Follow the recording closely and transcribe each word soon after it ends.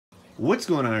What's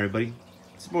going on, everybody?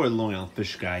 It's your boy Long Island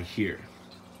Fish Guy here.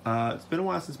 It's been a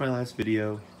while since my last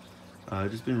video.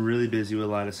 Just been really busy with a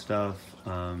lot of stuff.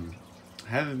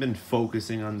 Haven't been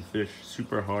focusing on the fish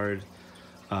super hard.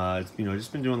 It's,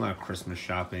 just been doing a lot of Christmas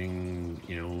shopping,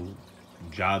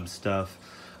 job stuff.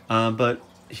 But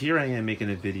here I am making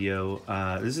a video.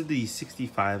 This is the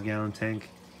 65-gallon tank.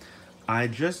 I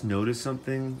just noticed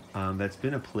something that's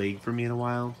been a plague for me in a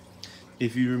while.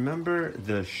 If you remember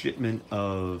the shipment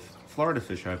of Florida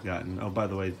fish I've gotten, oh, by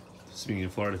the way, speaking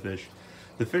of Florida fish,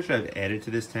 the fish I've added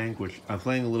to this tank, which I'm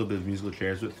playing a little bit of musical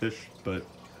chairs with fish, but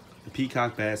the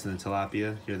peacock bass and the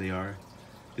tilapia, here they are.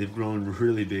 They've grown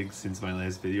really big since my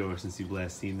last video, or since you've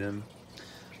last seen them.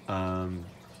 And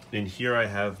here I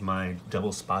have my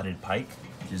double spotted pike,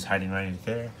 which is hiding right in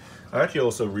there. I actually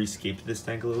also rescaped this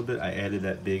tank a little bit. I added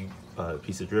that big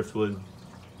piece of driftwood.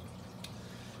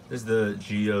 This is the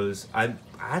geos. I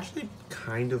actually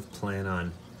kind of plan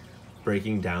on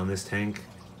breaking down this tank.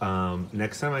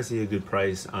 Next time I see a good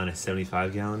price on a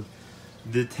 75-gallon.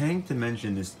 The tank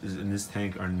dimensions in this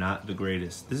tank are not the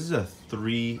greatest. This is a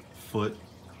 3-foot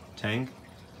tank,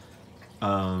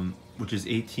 which is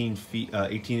 18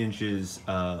 inches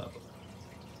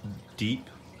deep,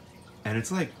 and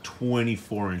it's like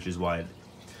 24 inches wide.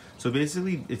 So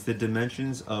basically, it's the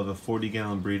dimensions of a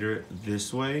 40-gallon breeder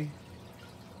this way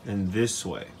and this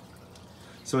way.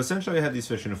 So essentially I have these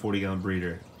fish in a 40-gallon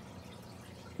breeder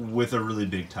with a really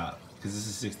big top, because this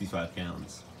is 65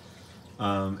 gallons.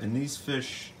 And these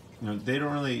fish, they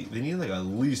need like at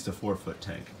least a 4-foot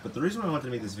tank. But the reason why I wanted to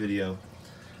make this video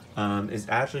is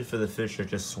actually for the fish that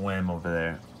just swam over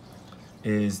there.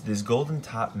 Is this golden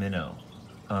top minnow.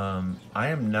 I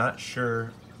am not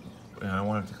sure, and I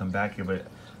want him to come back here, but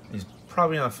he's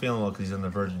probably not feeling well because he's on the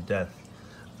verge of death.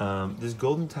 This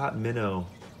golden top minnow,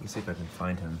 let me see if I can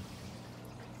find him.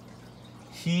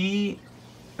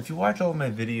 If you watch all of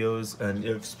my videos,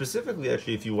 and specifically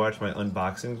actually if you watch my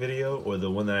unboxing video, or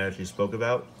the one that I actually spoke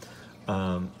about,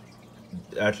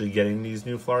 actually getting these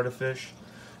new Florida fish,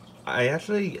 I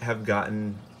actually have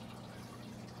gotten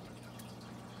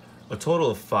a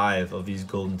total of 5 of these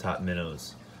golden top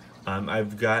minnows.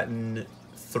 I've gotten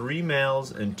 3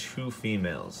 males and 2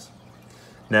 females.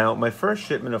 Now, my first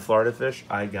shipment of Florida fish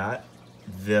I got,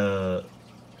 the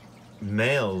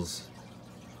males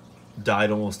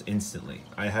died almost instantly.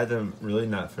 I had them really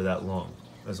not for that long.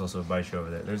 There's also a biche over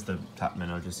there. There's the top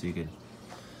minnow, just so you could.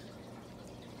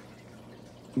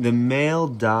 The male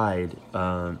died.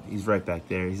 He's right back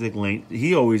there. He's like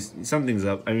laying. Something's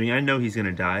up. I mean, I know he's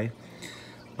gonna die.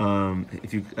 I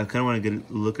kind of want to get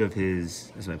a look of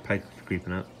his. That's my pike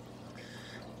creeping up.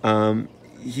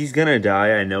 He's gonna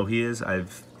die. I know he is.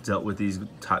 I've dealt with these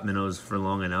top minnows for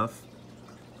long enough.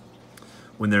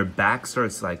 When their back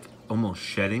starts like almost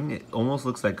shedding, it almost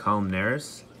looks like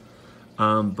columnaris,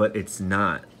 but it's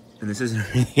not. And this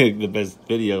isn't really the best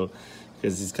video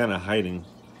because he's kind of hiding.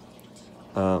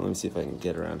 Let me see if I can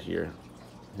get around here.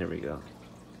 There we go.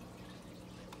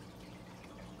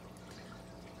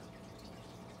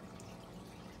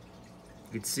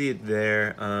 You can see it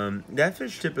there. That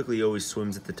fish typically always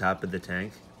swims at the top of the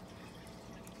tank.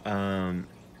 And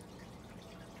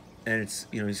it's,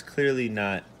 he's clearly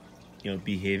not,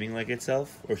 behaving like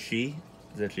itself, or she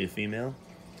is actually a female.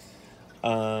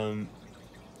 And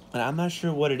I'm not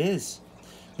sure what it is.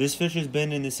 This fish has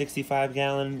been in the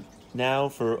 65-gallon now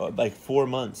for like 4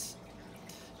 months.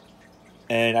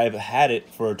 And I've had it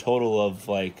for a total of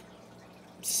like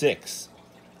 6,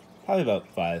 probably about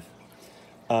 5.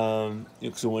 So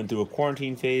it went through a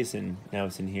quarantine phase, and now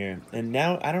it's in here. And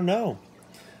now, I don't know.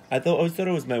 I always thought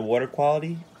it was my water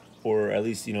quality, or at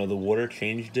least, the water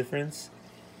change difference.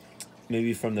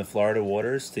 Maybe from the Florida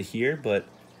waters to here, but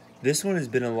this one has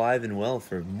been alive and well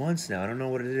for months now. I don't know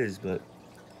what it is, but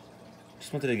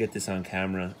just wanted to get this on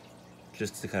camera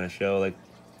just to kind of show, like,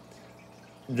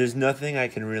 there's nothing I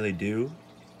can really do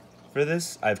for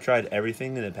this. I've tried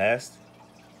everything in the past,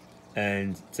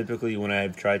 and typically when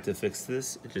I've tried to fix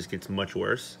this, it just gets much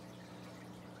worse.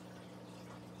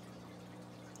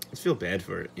 I just feel bad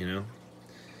for it,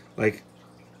 Like,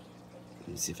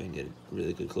 let me see if I can get a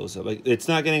really good close-up. Like, it's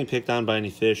not getting picked on by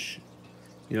any fish.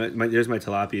 There's my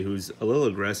tilapia, who's a little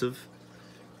aggressive.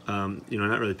 Not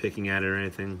really picking at it or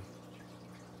anything.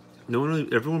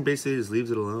 Everyone basically just leaves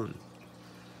it alone.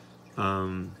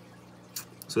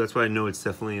 So that's why I know it's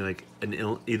definitely like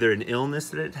either an illness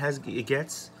that it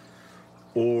gets,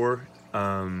 or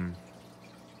I'm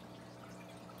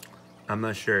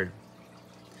not sure.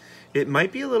 It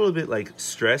might be a little bit like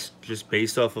stressed just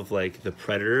based off of like the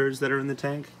predators that are in the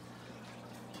tank.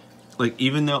 Like,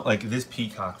 even though like this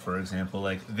peacock, for example,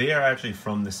 like they are actually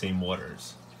from the same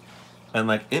waters. And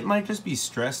like it might just be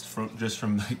stressed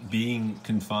from like being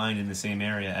confined in the same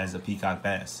area as a peacock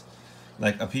bass.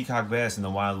 Like a peacock bass in the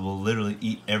wild will literally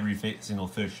eat every single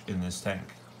fish in this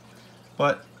tank.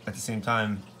 But at the same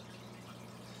time,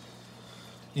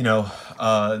 you know,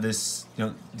 this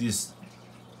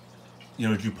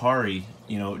Jupari,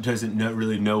 doesn't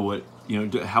really know what,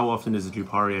 how often does a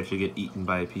Jupari actually get eaten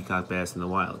by a peacock bass in the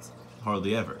wild?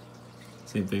 Hardly ever.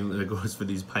 Same thing that goes for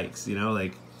these pikes,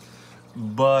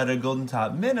 But a golden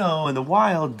top minnow in the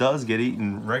wild does get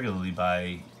eaten regularly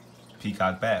by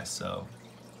peacock bass. So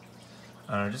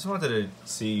I just wanted to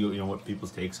see what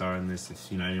people's takes are on this.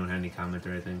 If anyone had any comment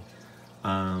or anything,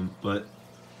 but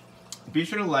be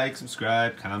sure to like,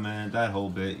 subscribe, comment, that whole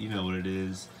bit. You know what it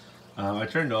is. I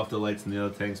turned off the lights in the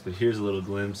other tanks, but here's a little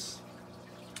glimpse.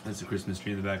 That's the Christmas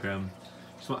tree in the background.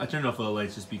 So I turned off all the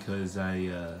lights just because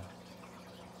I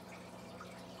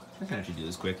can actually do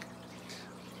this quick.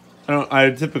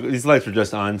 Typically these lights were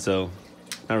just on, so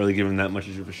not really giving that much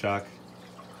of a shock.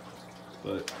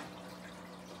 But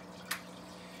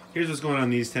here's what's going on in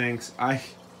these tanks. I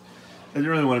didn't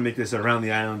really want to make this around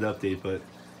the island update, but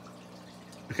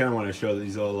I kind of want to show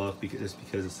these all off because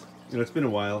it's been a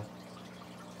while.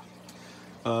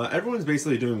 Everyone's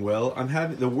basically doing well.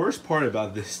 The worst part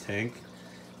about this tank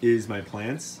is my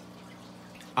plants.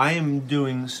 I am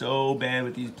doing so bad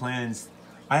with these plants.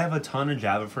 I have a ton of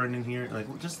Java fern in here.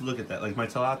 Like, just look at that. Like, my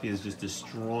tilapia is just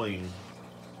destroying.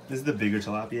 This is the bigger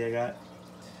tilapia I got.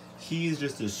 He's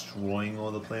just destroying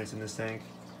all the plants in this tank.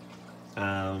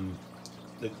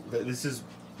 This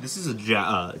is a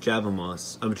Java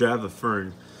moss, Java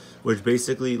fern, which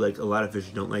basically like a lot of fish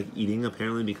don't like eating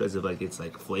apparently because of like its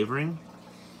like flavoring.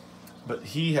 But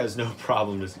he has no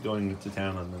problem just going to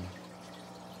town on them.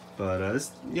 But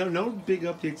this, no big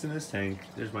updates in this tank.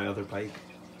 There's my other pike.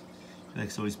 He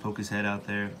likes to always poke his head out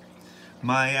there.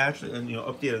 My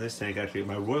update on this tank, actually,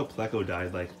 my royal pleco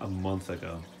died like a month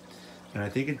ago, and I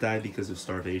think it died because of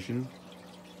starvation.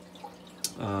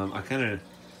 I kind of,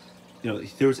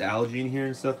 there was algae in here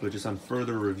and stuff, but just on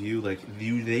further review, like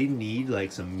they need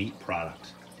like some meat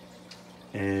product,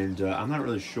 and I'm not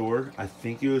really sure. I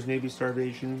think it was maybe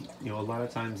starvation. A lot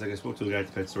of times, like I spoke to a guy at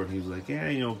the pet store, and he was like, yeah,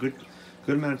 good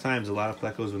amount of times, a lot of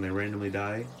plecos when they randomly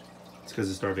die, it's because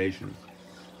of starvation.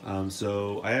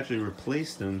 So I actually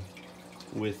replaced them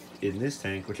in this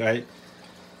tank, which I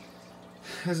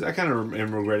kind of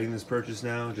am regretting this purchase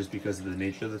now, just because of the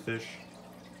nature of the fish.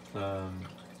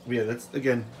 Yeah, that's,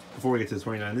 again, before we get to the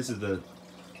 29, this is the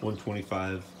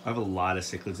 125. I have a lot of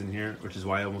cichlids in here, which is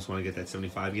why I almost want to get that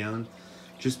 75 gallon.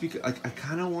 Just because I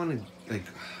kind of want to, like,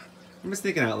 I'm just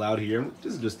thinking out loud here.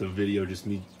 This is just a video, just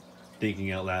me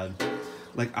thinking out loud.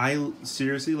 Like,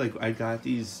 seriously, like, I got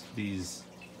these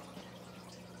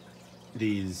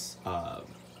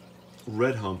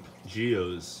red hump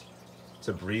geos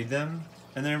to breed them,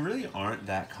 and they really aren't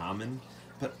that common,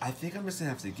 but I think I'm just gonna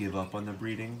have to give up on the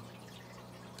breeding.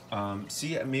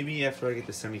 See, maybe after I get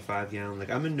the 75 gallon, like,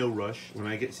 I'm in no rush. When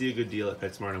I see a good deal at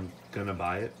PetSmart, I'm gonna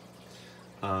buy it.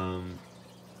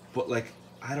 But like,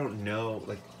 I don't know,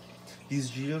 like, these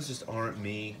geos just aren't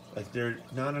me. Like, they're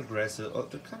not aggressive. Oh,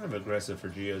 they're kind of aggressive for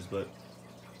geos, but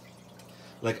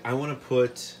like, I want to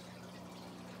put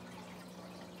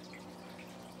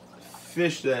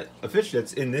a fish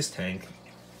that's in this tank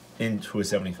into a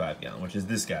 75 gallon, which is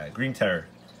this guy, Green Terror.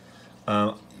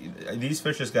 These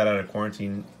fish just got out of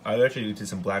quarantine. I actually did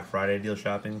some Black Friday deal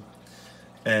shopping,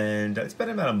 and it's been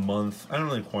about a month. I don't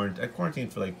really quarantine. I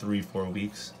quarantined for like 3-4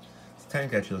 weeks. This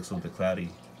tank actually looks a little bit cloudy.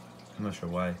 I'm not sure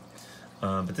why.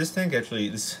 But this tank actually,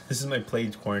 this is my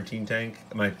plagued quarantine tank.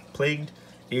 My plagued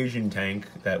Asian tank,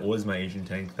 that was my Asian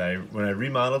tank, that when I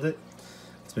remodeled it,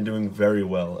 it's been doing very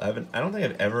well. I don't think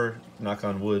I've ever, knock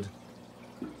on wood,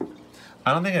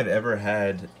 I don't think I've ever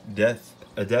had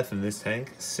a death in this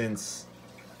tank since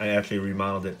I actually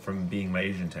remodeled it from being my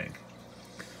Asian tank.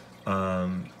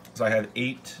 So I have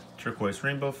 8 turquoise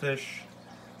rainbow fish,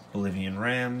 Bolivian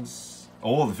rams.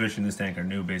 All the fish in this tank are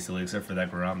new basically, except for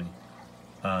that gourami.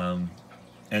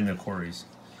 And the cories.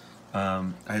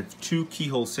 I have 2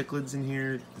 keyhole cichlids in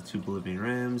here, the 2 Bolivian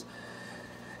rams,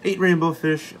 8 rainbow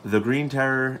fish, the Green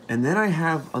Terror, and then I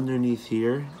have underneath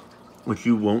here, which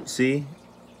you won't see,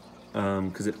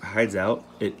 because it hides out.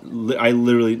 I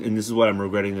literally, and this is what I'm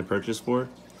regretting the purchase for,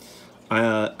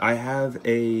 I have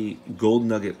a gold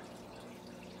nugget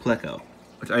pleco,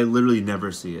 which I literally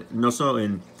never see it. And also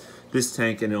in this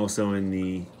tank, and also in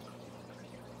the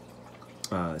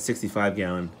 65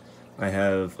 gallon, I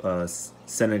have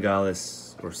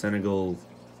Senegalis or Senegal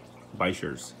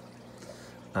bichers.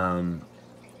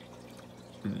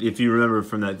 If you remember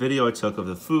from that video I took of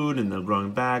the food and the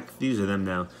growing back, these are them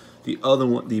now. The other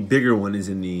one, the bigger one, is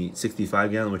in the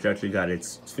 65 gallon, which actually got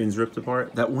its fins ripped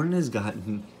apart. That one has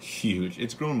gotten huge.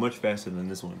 It's grown much faster than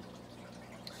this one.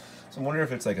 So I'm wondering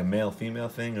if it's like a male-female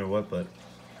thing or what, but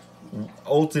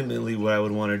ultimately what I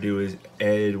would want to do is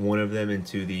add one of them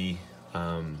into the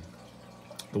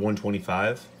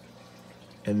 125.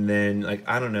 And then, like,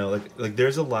 I don't know, like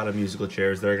there's a lot of musical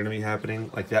chairs that are going to be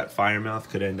happening. Like that Firemouth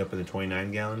could end up in the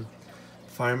 29 gallon.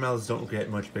 Firemouths don't get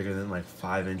much bigger than like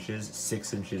 5 inches,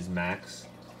 6 inches max.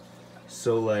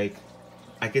 So like,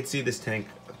 I could see this tank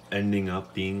ending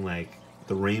up being like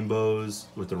the rainbows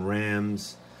with the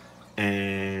rams,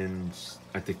 and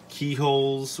like the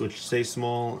keyholes, which stay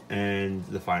small, and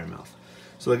the Firemouth.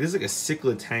 So like this is like a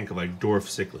cichlid tank of like dwarf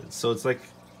cichlids. So it's like,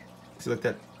 see like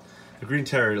that, the green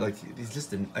terror, like he's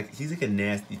just he's like a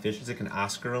nasty fish. He's like an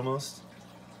Oscar almost.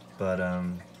 But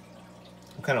I'm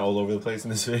kind of all over the place in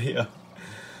this video.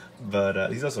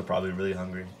 But he's also probably really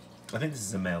hungry. I think this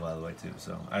is a male, by the way, too.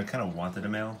 So I kind of wanted a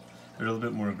male. They're a little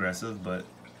bit more aggressive, but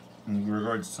in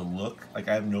regards to look, like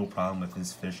I have no problem with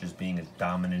this fish as being a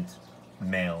dominant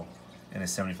male in a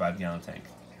 75-gallon tank.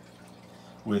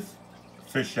 With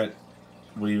fish that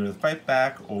will either fight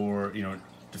back or, you know,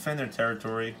 defend their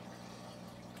territory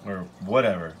or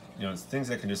whatever. You know, it's things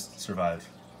that can just survive.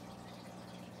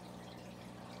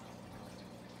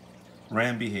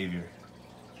 Ram behavior.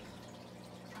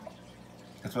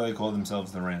 That's why they call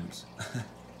themselves the Rams.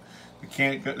 They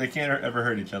can't ever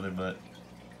hurt each other, but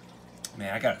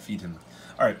man, I gotta feed him.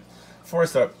 All right, before I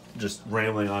start just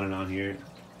rambling on and on here,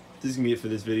 this is gonna be it for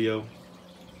this video.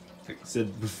 Like I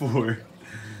said before,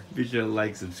 be sure to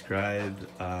like, subscribe.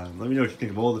 Let me know what you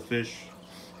think of all the fish,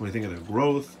 what you think of their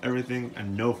growth, everything. I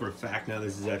know for a fact now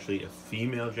this is actually a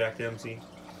female Jack Dempsey.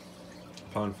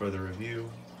 Upon further review.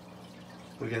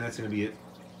 But again, that's gonna be it.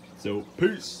 So,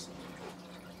 peace.